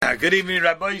Good evening,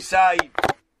 Rabbi Isai,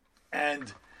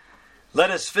 and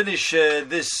let us finish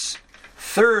this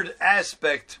third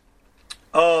aspect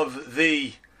of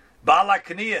the Baal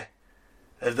HaKniyah,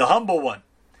 the humble one,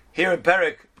 here in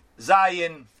Perek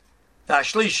Zayin, the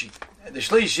Shlishi. The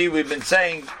Shlishi, we've been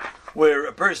saying, where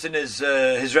a person is,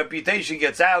 his reputation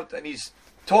gets out, and he's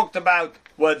talked about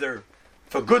whether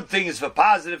for good things, for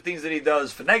positive things that he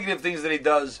does, for negative things that he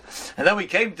does, and then we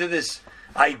came to this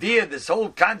idea, this whole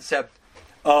concept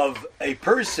of a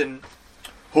person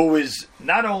who is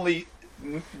not only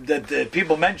that the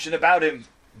people mention about him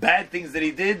bad things that he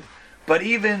did, but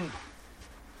even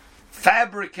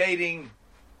fabricating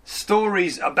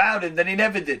stories about him that he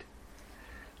never did.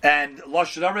 And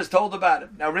Lashon Hara is told about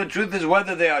him. Now, the truth is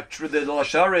whether they are true, the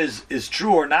Lashon Hara is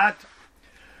true or not.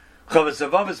 Chovos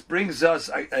HaLevavos brings us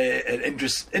an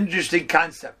interesting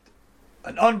concept,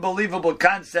 an unbelievable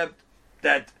concept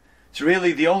that it's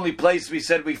really the only place we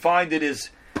said we find it is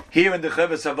here in the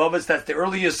Chovos HaLevavos. That's the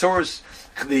earliest source.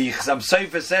 The Chassam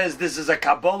Sofer says this is a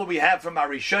Kabbalah we have from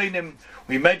Arishonim.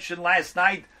 We mentioned last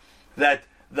night that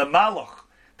the Malach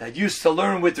that used to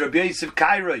learn with Rabbi Yosef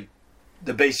Kairoi,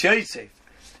 the Beis Yosef,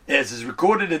 as is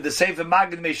recorded in the Sefer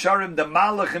Magid Meisharim, the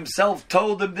Malach himself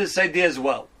told him this idea as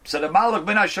well. So the Malach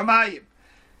ben Hashamayim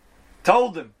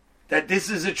told him that this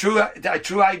is a true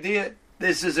idea,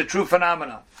 this is a true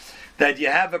phenomenon. That you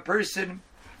have a person,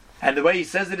 and the way he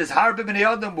says it is, Harbe ben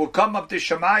Adam will come up to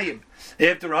Shamayim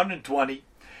after 120,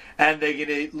 and they're going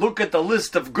to look at the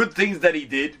list of good things that he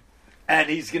did, and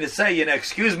he's going to say,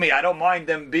 excuse me, I don't mind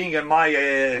them being in my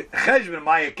cheshbon,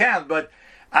 my account, but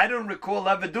I don't recall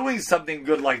ever doing something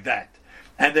good like that.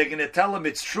 And they're going to tell him,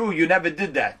 it's true, you never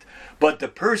did that. But the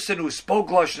person who spoke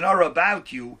Lashon Hara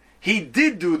about you, he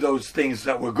did do those things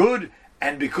that were good,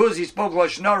 and because he spoke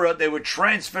Lashon Hara, they were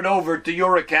transferred over to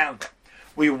your account.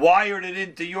 We wired it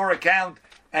into your account,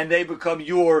 and they become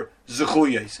your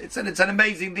zechuyos. It's an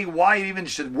amazing thing. Why it even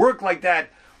should work like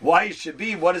that? Why it should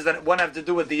be? What does that one have to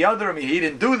do with the other? I mean, he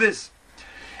didn't do this.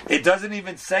 It doesn't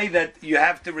even say that you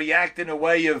have to react in a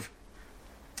way of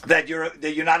that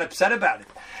you're not upset about it.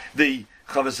 The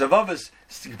Chovos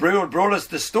HaLevavos brought us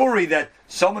the story that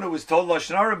someone who was told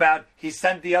Lashon Hara about, he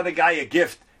sent the other guy a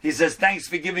gift. He says, "Thanks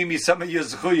for giving me some of your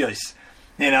zechuyos."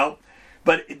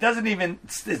 But it doesn't even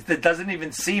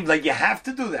seem like you have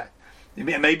to do that.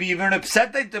 Maybe even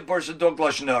upset that the person talked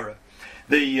Lashon Hara.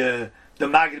 The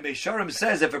Magid Meisharim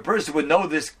says if a person would know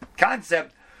this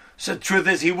concept, so the truth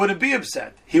is he wouldn't be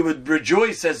upset. He would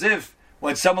rejoice as if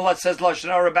when someone says Lashon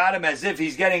Hara about him, as if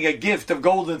he's getting a gift of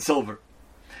gold and silver.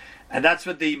 And that's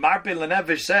what the Marpei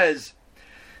Lenefesh says.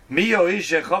 Mio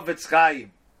ishe chofetz chayim,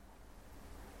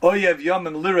 oyev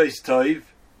yomim lireis toiv.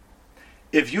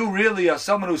 If you really are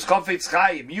someone who's chofetz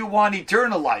chayim, you want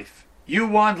eternal life. You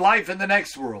want life in the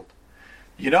next world.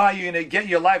 You know how you're going to get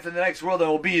your life in the next world and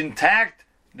it will be intact?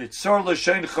 Don't talk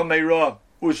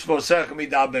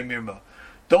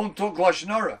Lashon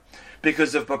Hara.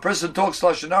 Because if a person talks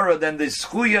Lashon Hara, then the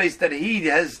zechuyos that he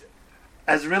has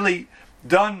really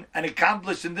done and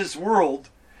accomplished in this world,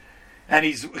 and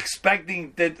he's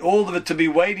expecting that all of it to be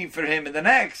waiting for him in the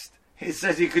next, he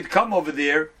says he could come over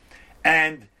there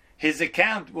and his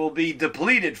account will be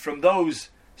depleted from those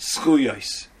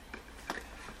zechuyos.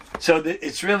 So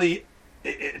it's really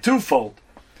twofold.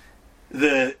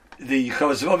 The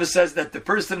Chovos HaLevavos says that the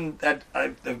person that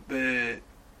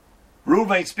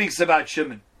Ruvain speaks about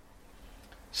Shimon.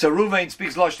 So Ruvain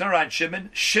speaks Lashon Hara on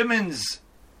Shimon. Shimon's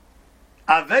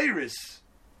Averis,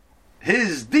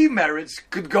 his demerits,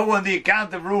 could go on the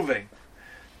account of Ruvain.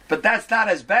 But that's not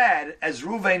as bad as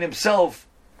Ruvain himself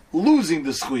losing the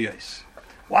zechuyos.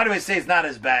 Why do I say it's not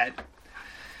as bad?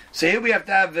 So here we have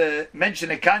to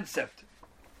mention a concept.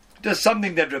 Just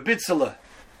something that Rabbi Tzala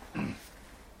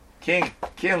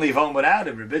can't leave home without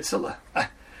him, Rabbi Tzala.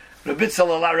 Rabbi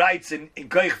Tzala writes in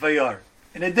Koich Vayar,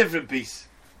 in a different piece.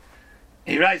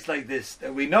 He writes like this,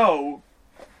 that we know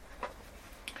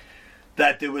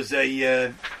that there was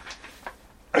a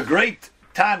great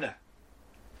Tana.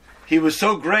 He was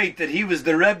so great that he was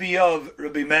the Rebbe of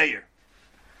Rabbi Meir.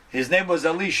 His name was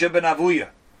Elisha ben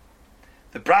Avuya.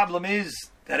 The problem is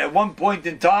that at one point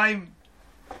in time,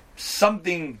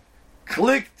 something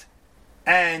clicked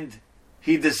and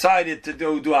he decided to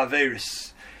do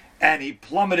Averis. And he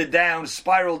plummeted down,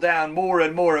 spiraled down more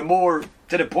and more and more,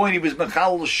 to the point he was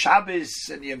Mechal Shabbos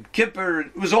and Yom Kippur.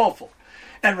 It was awful.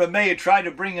 And Rameir tried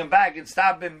to bring him back and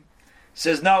stop him.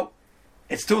 Says, no,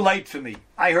 it's too late for me.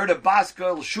 I heard a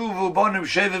Baskel, Shuvu Bonim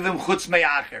Shevivim Chutz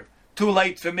Me'acher. Too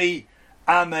late for me.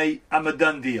 I'm a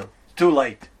done deal. Too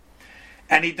late.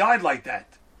 And he died like that.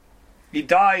 He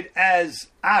died as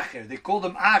Acher. They called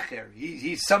him Acher.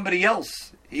 He's somebody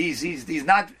else. He's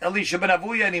not Elisha ben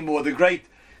Avuya anymore, the great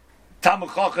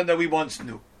Talmid Chacham that we once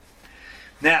knew.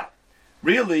 Now,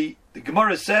 really, the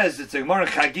Gemara says, it's a Gemara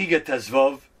Chagiga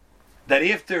Tezvav, that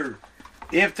after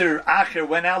Acher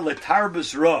went out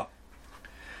Letarbus Ra,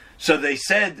 so they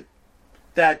said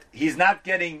that he's not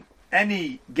getting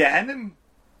any Gehenim,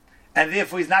 and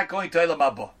therefore he's not going to Olam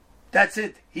Haba. That's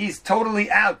it. He's totally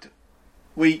out.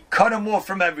 We cut him off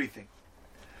from everything.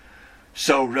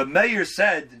 So Reb Meir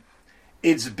said,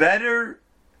 it's better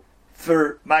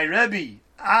for my Rebbe,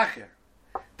 Acher,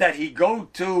 that he go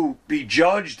to be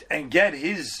judged and get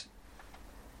his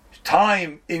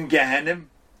time in Gehenim,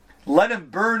 let him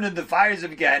burn in the fires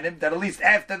of Gehenim, that at least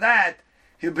after that,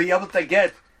 he'll be able to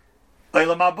get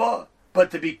Olam Haba.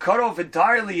 But to be cut off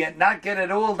entirely and not get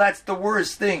it all, that's the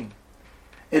worst thing.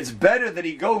 It's better that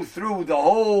he go through the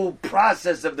whole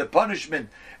process of the punishment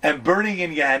and burning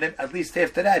in Gehenim. At least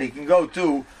after that, he can go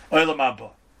to Olam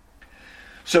Haba.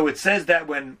 So it says that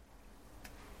when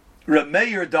Reb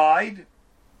Meir died,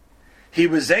 he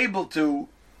was able to,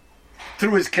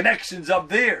 through his connections up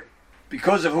there,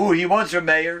 because of who he was, Reb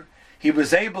Meir, he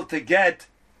was able to get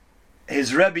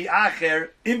his Rebbe Acher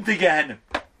into Gehenim.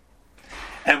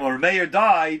 And when Reb Meir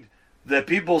died, the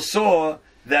people saw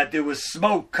that there was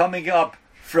smoke coming up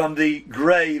from the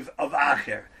grave of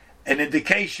Acher, an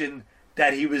indication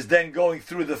that he was then going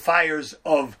through the fires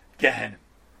of Gehenim.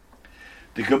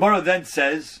 The Gemara then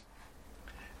says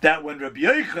that when Rabbi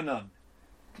Yochanan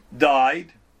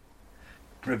died,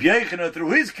 Rabbi Yochanan,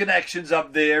 through his connections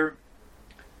up there,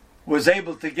 was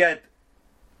able to get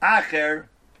Acher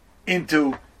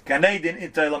into Gan Eden,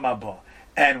 into Olam Haba.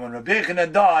 And when Rabbi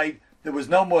Yochanan died, there was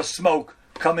no more smoke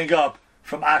coming up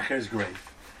from Acher's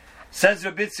grave. Says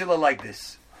Rabbi Tzila like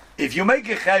this: if you make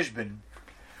a cheshbon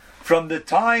from the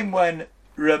time when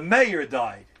Reb Meir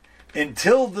died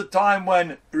until the time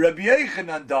when Rabbi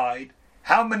Yochanan died,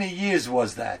 how many years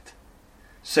was that?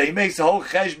 So he makes a whole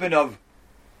cheshbon of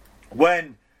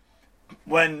when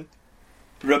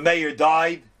Reb Meir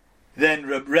died, then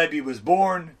Rebbe was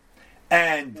born,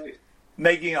 and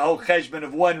making a whole cheshbon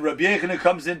of when Rabbi Yochanan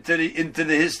comes into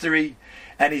the history,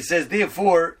 and he says,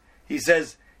 therefore, he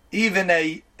says, even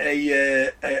a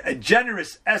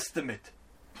generous estimate,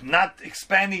 not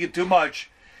expanding it too much,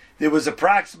 there was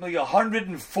approximately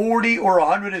 140 or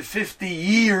 150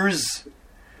 years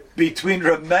between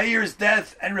Reb Meir's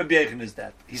death and Rabbi Yochanan's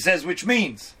death. He says, which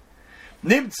means,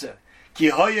 Nimtza, ki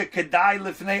hoya kedai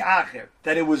lifnei Acher,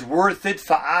 that it was worth it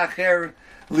for Acher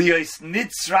liyos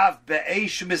nitzraf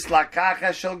be'esh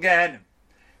mislakacha shel Gehenim,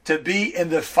 to be in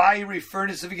the fiery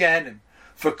furnace of Gehenim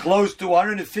for close to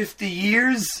 150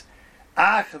 years,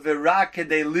 ach v'rak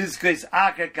kedei lizkos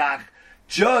Acher kach,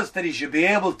 just that he should be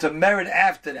able to merit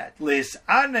after that, lis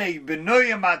anei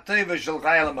b'noyam ateva shel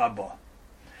chayim haba,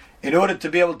 in order to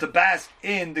be able to bask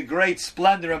in the great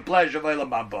splendor and pleasure of Olam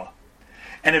Haba.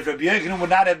 And if Rabbi Yochanan would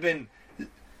not have been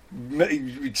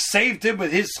saved him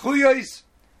with his schuyos,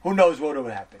 who knows what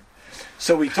would happen.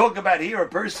 So we talk about here a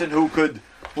person who could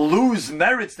lose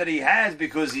merits that he has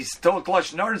because he's taught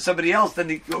Lashon Hara and somebody else, then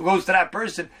he goes to that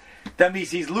person. That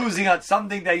means he's losing on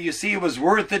something that you see it was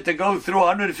worth it to go through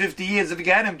 150 years of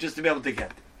Gehenim just to be able to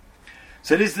get.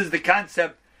 So this is the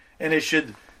concept, and it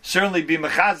should certainly be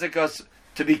mechazik us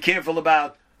to be careful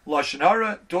about Lashon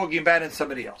Hara, talking about it in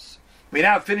somebody else. We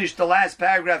now finish the last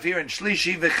paragraph here in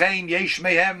Shlishi v'chein yesh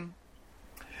mehem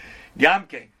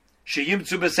Gamkein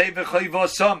sheyimtzu b'sefer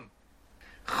choyvosam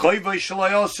choyvoy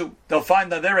shaloyosu. They'll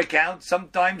find on their account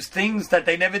sometimes things that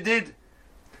they never did,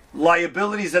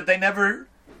 liabilities that they never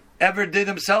ever did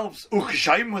themselves.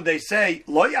 Uchshayim, when they say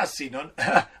lo yasinon,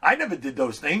 I never did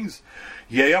those things.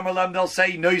 Yeyamalem, they'll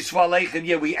say no yisvaleichen.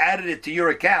 Yeah, we added it to your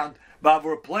account.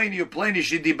 Bavur pleni upleni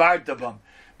shidibartabam,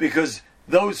 because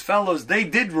those fellows, they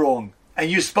did wrong, and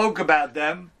you spoke about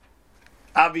them.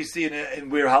 Obviously,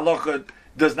 in where halacha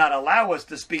does not allow us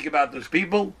to speak about those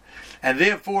people, and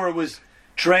therefore it was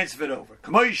transferred over.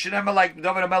 Like David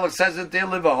HaMelech says in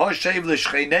Tehillim, "V'hoshev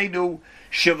l'shcheinenu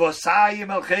shevosayim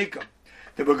elcheikom,"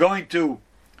 that we're going to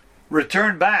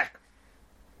return back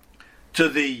to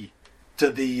the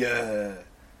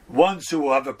ones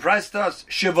who have oppressed us.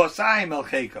 Shevosayim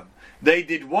elcheikom. They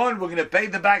did one, we're going to pay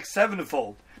them back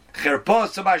sevenfold.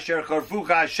 Cherposam asher charfucha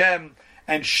Hashem,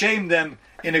 and shame them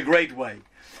in a great way.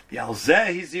 And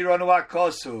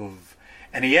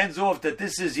he ends off that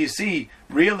this is, you see,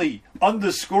 really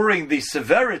underscoring the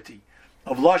severity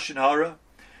of Lashon Hara.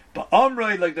 But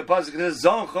Amrei, like the pasuk says,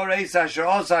 Zochor eis asher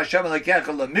osa Hashem elekecha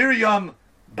leMiriam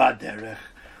baderech.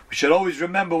 We should always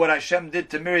remember what Hashem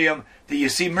did to Miriam. That you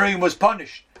see, Miriam was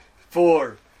punished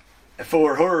for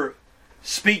her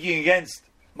speaking against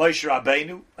Moshe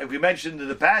Rabbeinu. Like we mentioned in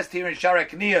the past here in Shara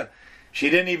Kniya, she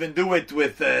didn't even do it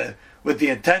with the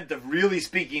intent of really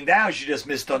speaking down. She just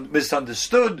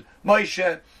misunderstood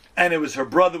Moshe, and it was her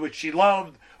brother which she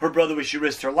loved, her brother which she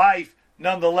risked her life.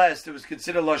 Nonetheless, it was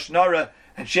considered Lashon Hara,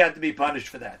 and she had to be punished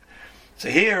for that. So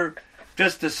here,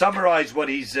 just to summarize what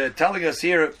he's telling us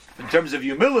here in terms of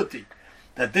humility,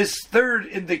 that this third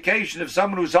indication of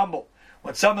someone who's humble,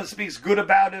 when someone speaks good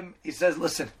about him, he says,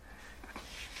 listen,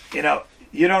 you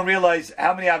don't realize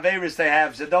how many Averis they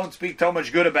have, so don't speak too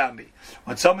much good about me.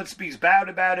 When someone speaks bad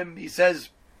about him, he says,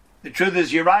 the truth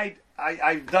is, you're right,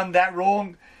 I've done that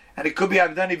wrong, and it could be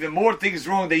I've done even more things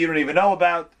wrong that you don't even know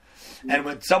about. And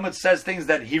when someone says things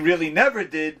that he really never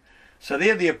did, so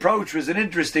there the approach was an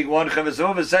interesting one.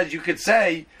 Chavasova says you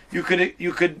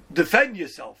could defend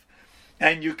yourself,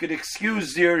 and you could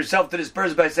excuse yourself to this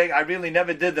person by saying, I really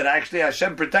never did that. Actually,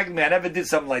 Hashem protected me. I never did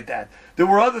something like that. There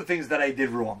were other things that I did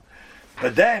wrong.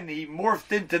 But then he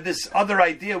morphed into this other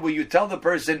idea where you tell the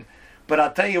person, but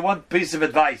I'll tell you one piece of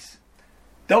advice.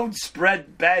 Don't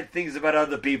spread bad things about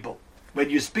other people. When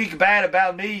you speak bad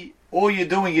about me, all you're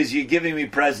doing is you're giving me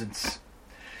presents.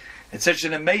 It's such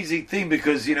an amazing thing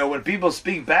because, when people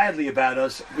speak badly about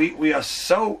us, we are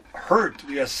so hurt,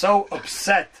 we are so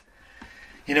upset.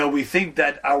 We think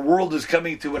that our world is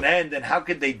coming to an end, and how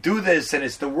could they do this, and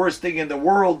it's the worst thing in the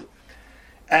world.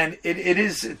 And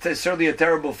it's certainly a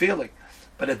terrible feeling.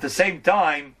 But at the same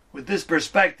time, with this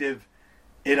perspective,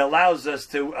 it allows us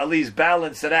to at least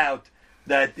balance it out,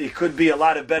 that it could be a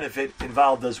lot of benefit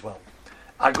involved as well.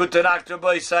 A guten Nacht,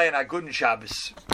 Rabbi Say, and a guten Shabbos.